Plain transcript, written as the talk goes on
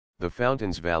The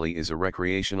Fountains Valley is a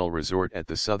recreational resort at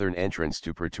the southern entrance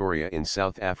to Pretoria in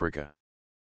South Africa.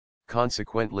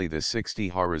 Consequently, the 60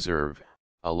 Ha Reserve,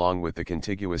 along with the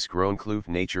contiguous Groenkloof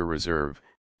Nature Reserve,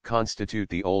 constitute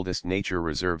the oldest nature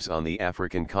reserves on the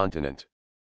African continent.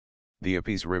 The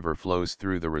Apis River flows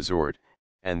through the resort,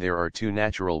 and there are 2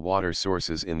 natural water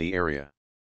sources in the area.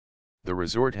 The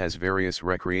resort has various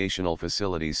recreational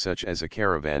facilities such as a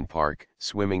caravan park,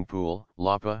 swimming pool,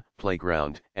 lapa,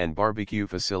 playground, and barbecue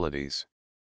facilities.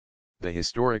 The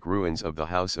historic ruins of the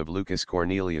house of Lucas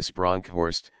Cornelius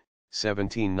Bronkhorst,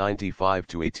 1795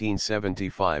 to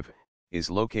 1875,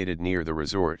 is located near the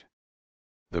resort.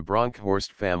 The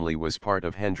Bronkhorst family was part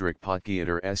of Hendrik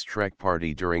Potgieter's Trek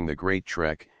party during the Great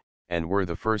Trek, and were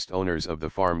the first owners of the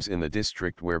farms in the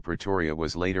district where Pretoria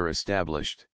was later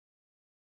established.